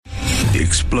the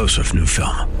explosive new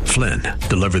film, Flynn,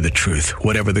 Deliver the Truth,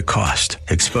 Whatever the Cost,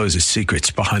 exposes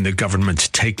secrets behind the government's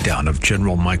takedown of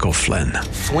General Michael Flynn.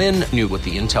 Flynn knew what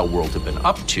the intel world had been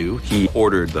up to. He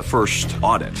ordered the first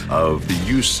audit of the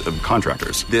use of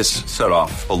contractors. This set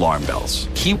off alarm bells.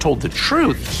 He told the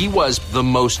truth. He was the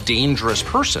most dangerous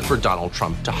person for Donald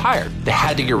Trump to hire. They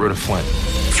had to get rid of Flynn.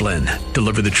 Flynn,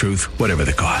 Deliver the Truth, Whatever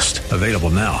the Cost. Available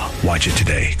now. Watch it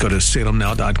today. Go to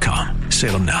salemnow.com.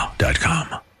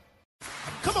 salemnow.com.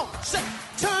 Come on, say,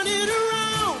 turn it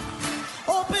around.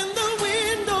 Open the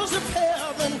windows of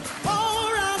heaven.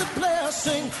 Pour out a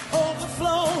blessing,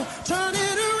 overflow. Turn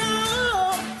it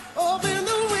around. Open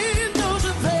the windows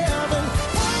of heaven.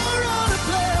 Pour out a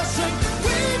blessing.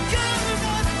 We got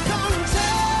come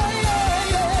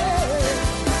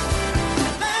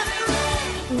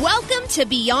to Welcome to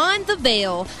Beyond the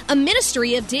Veil, a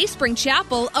ministry of Dayspring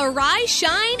Chapel. Arise,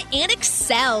 shine, and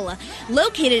excel.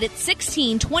 Located at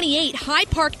 1628 Hyde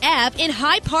Park Ave in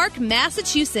Hyde Park,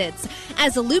 Massachusetts.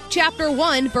 As Luke chapter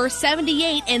 1, verse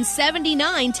 78 and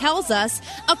 79 tells us,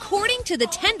 according to the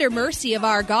tender mercy of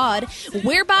our God,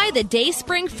 whereby the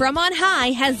dayspring from on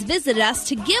high has visited us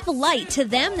to give light to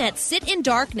them that sit in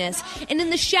darkness and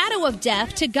in the shadow of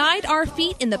death, to guide our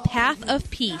feet in the path of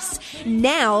peace.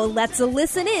 Now let's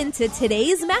listen in to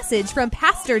today's message from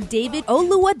Pastor David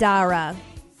Oluwadara.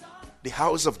 The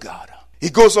house of God. He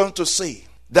goes on to say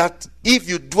that if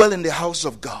you dwell in the house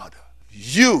of God,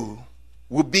 you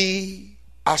will be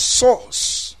a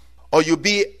source, or you'll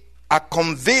be a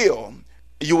conveyor,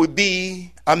 you will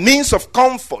be a means of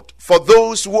comfort for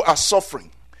those who are suffering.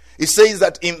 It says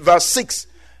that in verse 6,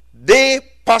 they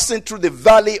passing through the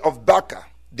valley of Baca,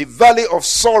 the valley of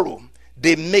sorrow,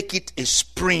 they make it a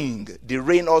spring. The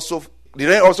rain also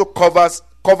covers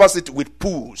it with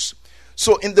pools.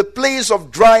 So in the place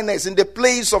of dryness, in the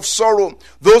place of sorrow,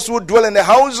 those who dwell in the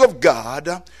house of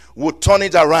God will turn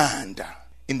it around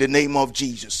in the name of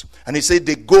Jesus. And he said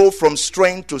they go from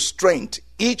strength to strength.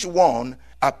 Each one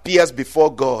appears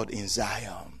before God in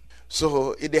Zion.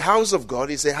 So in the house of God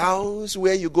is a house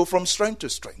where you go from strength to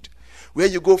strength, where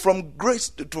you go from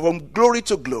glory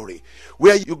to glory,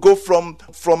 where you go from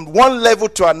one level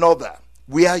to another,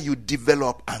 where you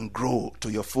develop and grow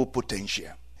to your full potential.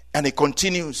 And it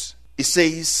continues. It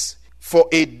says, for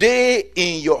a day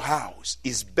in your house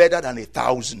is better than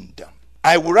 1,000.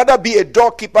 I would rather be a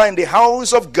doorkeeper in the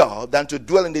house of God than to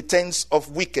dwell in the tents of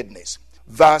wickedness.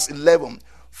 Verse 11,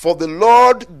 for the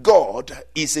Lord God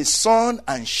is a sun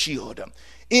and shield.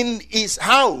 In his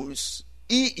house,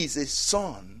 he is a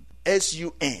sun,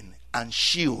 S-U-N, and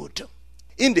shield.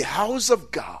 In the house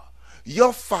of God,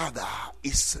 your Father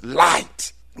is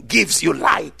light, gives you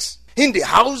light. In the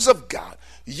house of God,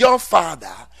 your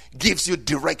Father gives you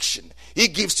direction. He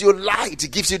gives you light. He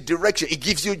gives you direction. He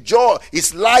gives you joy.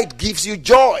 His light gives you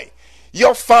joy.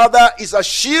 Your Father is a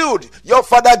shield. Your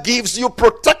Father gives you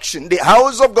protection. The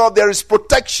house of God, there is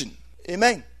protection.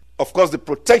 Amen. Of course, the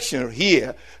protection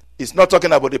here is not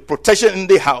talking about the protection in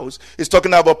the house. It's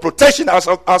talking about protection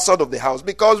outside of the house.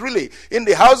 Because really, in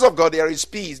the house of God, there is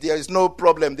peace. There is no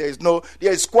problem. There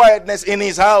is quietness in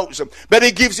his house. But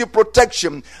he gives you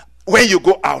protection when you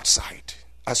go outside,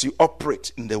 as you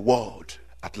operate in the world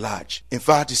at large. In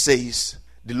fact, it says,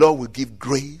 the Lord will give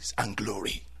grace and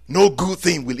glory. No good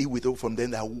thing will he withhold from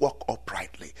them that walk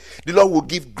uprightly. The Lord will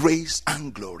give grace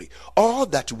and glory. All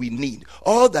that we need,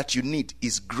 all that you need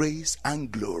is grace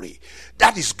and glory.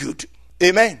 That is good.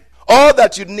 Amen. All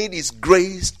that you need is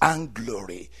grace and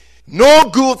glory. No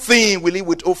good thing will he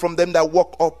withhold from them that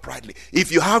walk uprightly.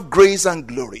 If you have grace and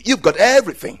glory, you've got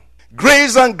everything.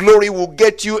 Grace and glory will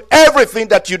get you everything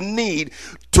that you need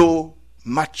to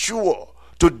mature,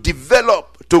 to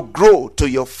develop, to grow to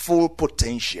your full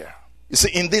potential. You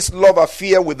see, in this love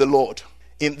affair with the Lord,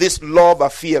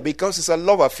 because it's a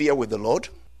love affair with the Lord,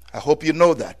 I hope you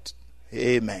know that.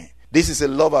 Amen. This is a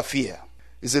love affair.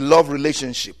 It's a love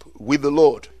relationship with the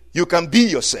Lord. You can be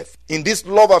yourself. In this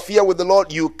love affair with the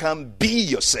Lord, you can be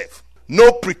yourself.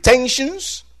 No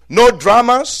pretensions, no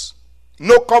dramas,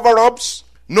 no cover-ups,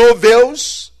 no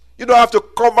veils. You don't have to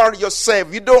cover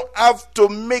yourself. You don't have to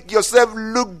make yourself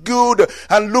look good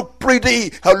and look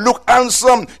pretty and look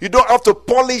handsome. You don't have to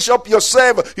polish up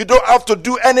yourself. You don't have to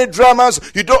do any dramas.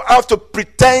 You don't have to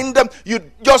pretend. You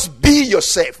just be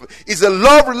yourself. It's a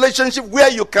love relationship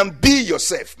where you can be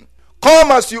yourself.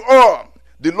 Come as you are.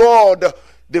 The Lord,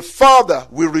 the Father,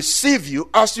 will receive you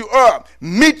as you are.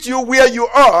 Meet you where you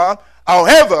are.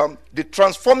 However, the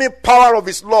transforming power of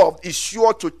his love is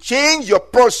sure to change your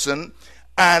person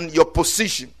and your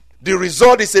position. The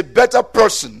result is a better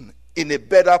person in a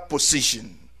better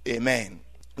position. Amen.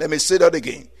 Let me say that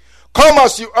again. Come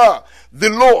as you are. The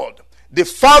Lord, The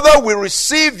Father will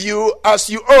receive you as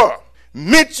you are,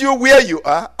 meet you where you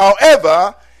are.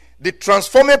 However, the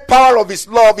transforming power of his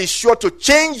love is sure to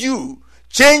change you,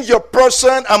 change your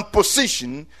person and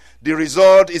position. The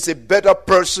result is a better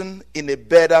person in a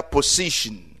better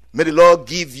position. May the Lord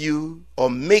give you or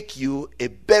make you a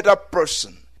better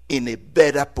person in a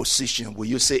better position. Will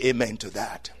you say amen to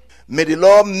that? May the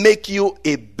Lord make you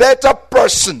a better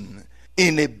person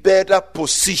in a better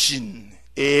position.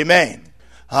 Amen.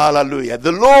 Hallelujah.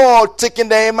 The Lord taking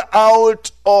them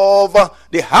out of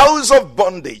the house of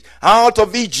bondage, out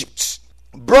of Egypt,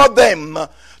 brought them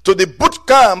to the boot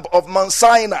camp of Mount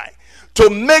Sinai to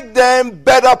make them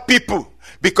better people,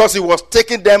 because he was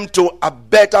taking them to a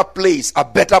better place, a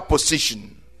better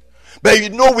position. But you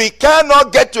know, we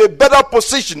cannot get to a better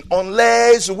position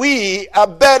unless we are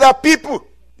better people.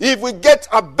 If we get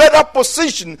a better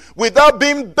position without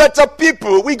being better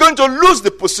people, we're going to lose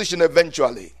the position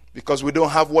eventually, because we don't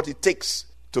have what it takes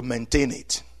to maintain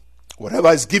it. Whatever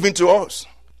is given to us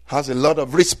has a lot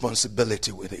of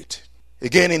responsibility with it.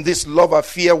 Again, in this love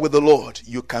affair with the Lord,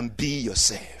 you can be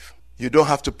yourself. You don't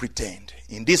have to pretend.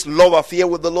 In this love affair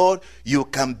with the Lord, you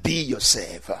can be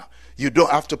yourself. You don't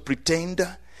have to pretend.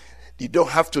 You don't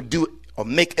have to do or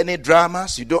make any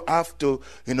dramas. You don't have to,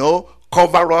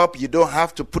 cover up. You don't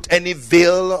have to put any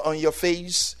veil on your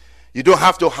face. You don't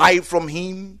have to hide from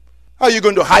him. How are you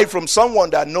going to hide from someone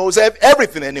that knows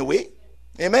everything anyway?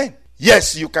 Amen.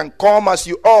 Yes, you can come as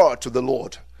you are to the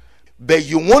Lord, but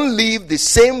you won't live the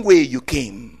same way you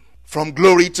came, from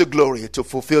glory to glory, to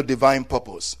fulfill divine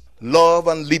purpose. Love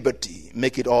and liberty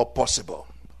make it all possible.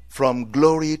 From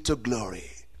glory to glory,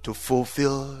 to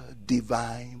fulfill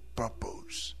divine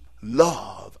purpose.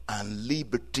 Love and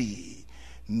liberty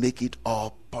make it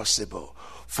all possible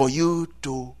for you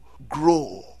to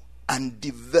grow and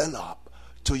develop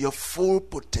to your full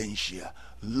potential.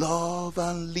 Love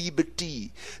and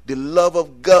liberty, the love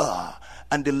of God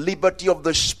and the liberty of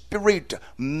the Spirit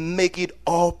make it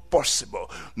all possible.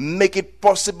 Make it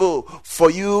possible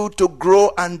for you to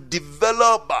grow and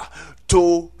develop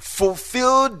to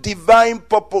fulfill divine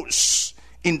purpose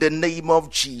in the name of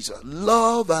Jesus.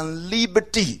 Love and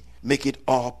liberty make it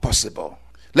all possible.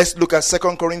 Let's look at 2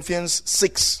 Corinthians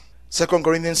 6. 2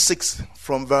 Corinthians 6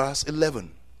 from verse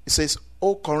 11. It says,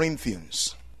 O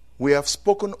Corinthians, we have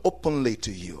spoken openly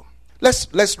to you.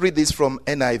 Let's read this from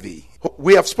NIV.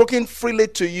 We have spoken freely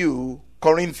to you,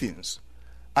 Corinthians,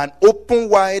 and open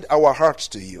wide our hearts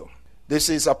to you. This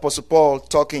is Apostle Paul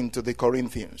talking to the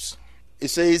Corinthians. It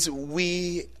says,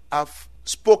 we have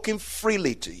spoken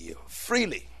freely to you.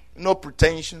 Freely. No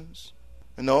pretensions.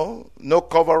 No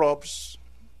cover-ups.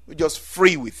 We're just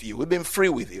free with you. We've been free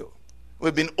with you.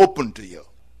 We've been open to you.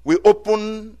 We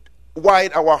open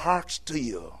wide our hearts to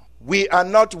you. We are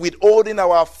not withholding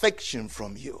our affection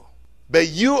from you, but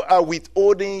you are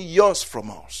withholding yours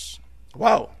from us.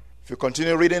 Wow. If you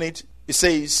continue reading it, it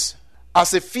says,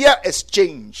 as a fair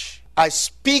exchange, I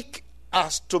speak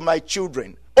as to my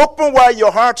children. Open wide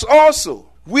your hearts also.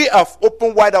 We have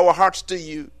opened wide our hearts to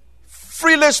you,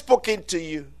 freely spoken to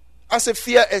you. As a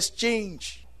fair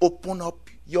exchange, open up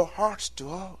your hearts to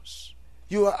us.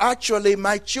 You are actually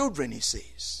my children, he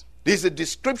says. This is a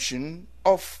description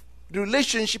of the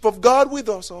relationship of God with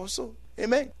us also.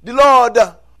 Amen. The Lord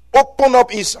opened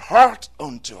up his heart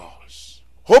unto us.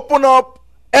 Open up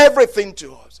everything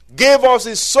to us. Gave us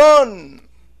his son,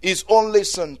 his only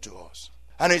son to us.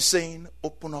 And he's saying,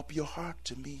 open up your heart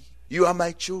to me. You are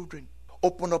my children.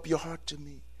 Open up your heart to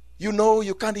me. You know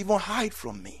you can't even hide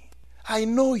from me. I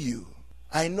know you.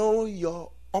 I know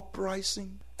your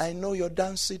uprising. I know your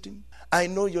downsitting. I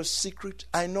know your secret.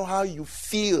 I know how you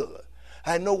feel.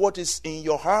 I know what is in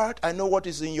your heart. I know what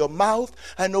is in your mouth.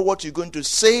 I know what you're going to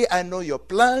say. I know your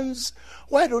plans.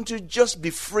 Why don't you just be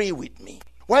free with me?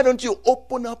 Why don't you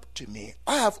open up to me?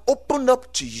 I have opened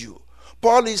up to you.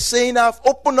 Paul is saying, I've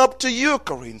opened up to you,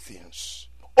 Corinthians.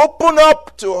 Open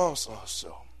up to us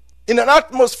also. In an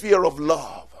atmosphere of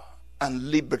love and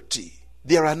liberty,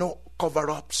 there are no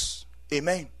cover-ups.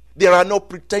 Amen. There are no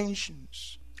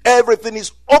pretensions. Everything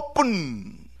is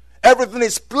open. Everything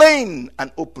is plain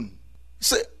and open. He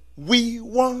said, we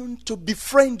want to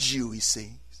befriend you, he says.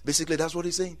 Basically, that's what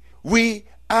he's saying. We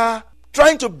are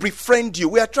trying to befriend you.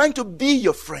 We are trying to be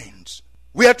your friends.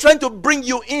 We are trying to bring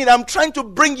you in. I'm trying to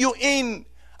bring you in.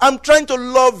 I'm trying to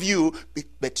love you.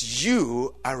 But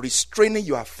you are restraining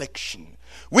your affection.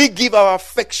 We give our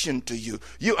affection to you.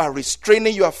 You are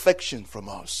restraining your affection from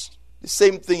us. The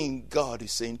same thing God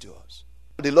is saying to us.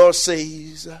 The Lord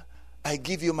says, I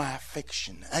give you my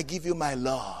affection. I give you my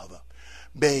love.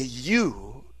 But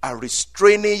you are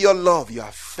restraining your love, your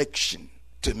affection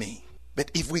to me.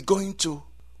 But if we're going to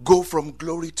go from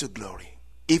glory to glory,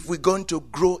 if we're going to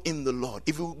grow in the Lord,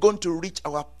 if we're going to reach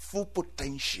our full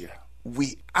potential,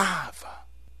 we have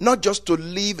not just to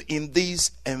live in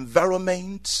this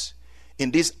environment,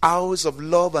 in this house of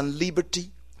love and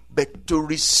liberty, but to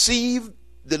receive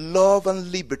the love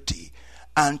and liberty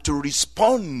and to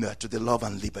respond to the love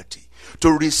and liberty.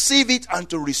 To receive it and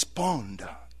to respond.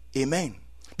 Amen.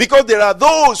 Because there are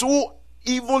those who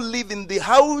even live in the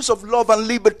house of love and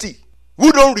liberty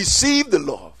who don't receive the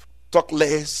love. Talk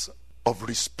less of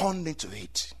responding to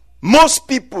it. Most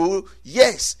people,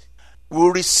 yes,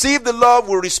 will receive the love,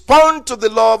 will respond to the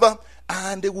love,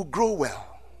 and they will grow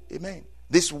well. Amen.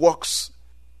 This works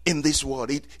in this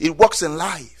world. It works in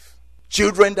life.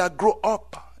 Children that grow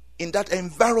up in that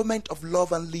environment of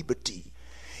love and liberty,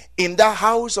 in that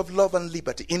house of love and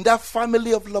liberty, in that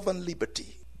family of love and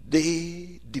liberty,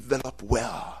 they develop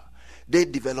well. They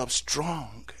develop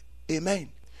strong.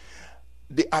 Amen.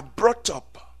 They are brought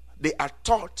up, they are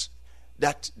taught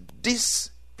that this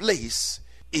place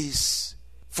is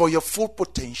for your full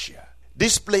potential.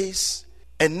 This place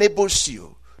enables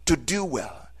you to do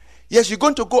well. Yes, you're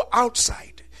going to go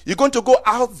outside. You're going to go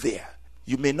out there.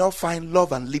 You may not find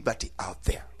love and liberty out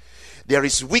there. There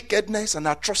is wickedness and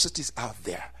atrocities out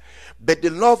there. But the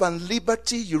love and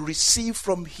liberty you receive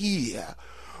from here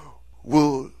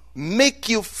will make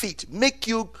you fit, make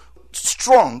you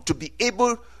strong to be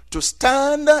able to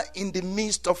stand in the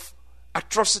midst of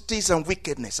atrocities and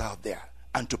wickedness out there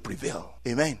and to prevail.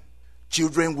 Amen.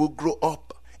 Children will grow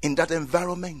up in that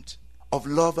environment of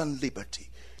love and liberty.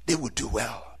 They will do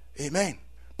well. Amen.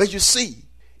 But you see,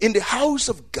 in the house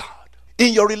of God,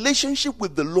 in your relationship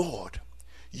with the Lord,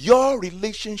 your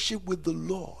relationship with the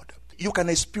Lord, you can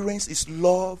experience His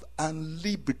love and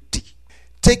liberty.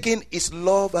 Taking His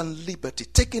love and liberty,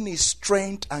 taking His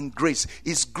strength and grace,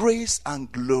 His grace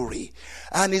and glory.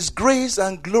 And His grace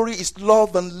and glory, His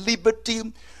love and liberty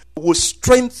will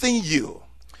strengthen you.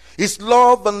 His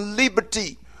love and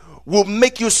liberty will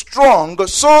make you strong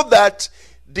so that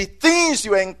the things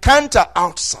you encounter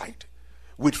outside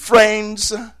with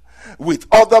friends, with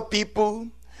other people,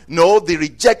 the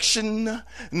rejection,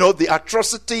 the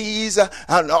atrocities,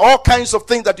 and all kinds of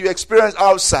things that you experience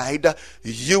outside,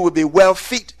 you will be well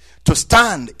fit to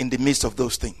stand in the midst of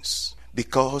those things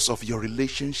because of your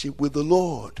relationship with the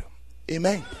Lord.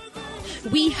 Amen.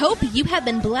 We hope you have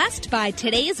been blessed by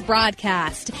today's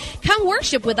broadcast. Come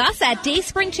worship with us at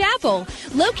Dayspring Chapel,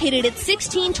 located at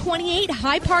 1628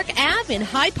 Hyde Park Ave in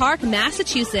Hyde Park,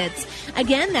 Massachusetts.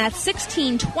 Again, that's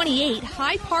 1628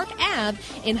 Hyde Park Ave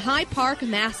in Hyde Park,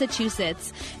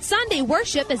 Massachusetts. Sunday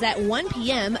worship is at 1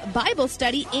 p.m., Bible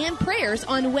study and prayers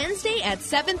on Wednesday at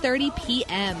 7:30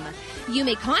 p.m. You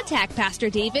may contact Pastor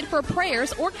David for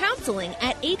prayers or counseling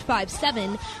at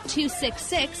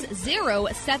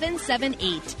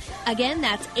 857-266-0778. Again,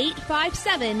 that's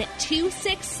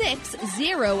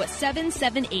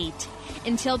 857-266-0778.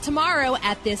 Until tomorrow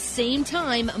at this same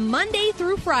time, Monday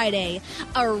through Friday,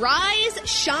 arise,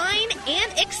 shine,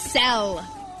 and excel.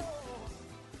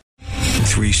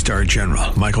 3-star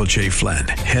General Michael J. Flynn,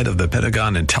 head of the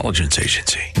Pentagon Intelligence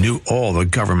Agency, knew all the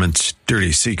government's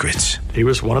dirty secrets. He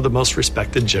was one of the most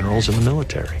respected generals in the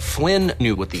military. Flynn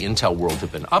knew what the intel world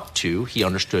had been up to. He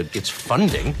understood its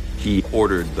funding. He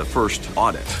ordered the first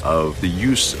audit of the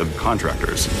use of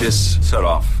contractors. This set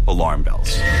off alarm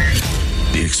bells.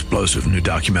 The explosive new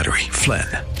documentary, Flynn,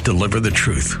 Deliver the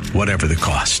Truth, Whatever the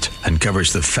Cost,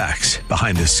 uncovers the facts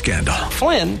behind this scandal.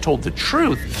 Flynn told the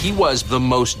truth. He was the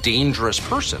most dangerous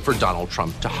person for Donald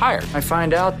Trump to hire. I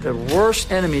find out the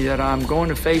worst enemy that I'm going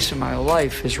to face in my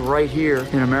life is right here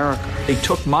in America. They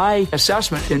took my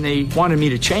assessment and they wanted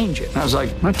me to change it. And I was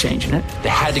like, I'm not changing it. They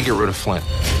had to get rid of Flynn.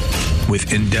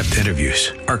 With in-depth interviews,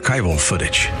 archival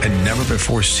footage, and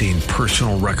never-before-seen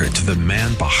personal records of the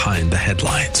man behind the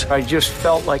headlines. I just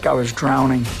felt like I was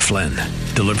drowning. Flynn,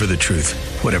 Deliver the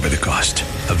Truth, Whatever the Cost.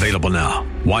 Available now.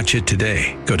 Watch it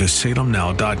today. Go to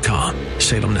salemnow.com.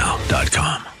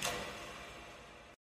 salemnow.com.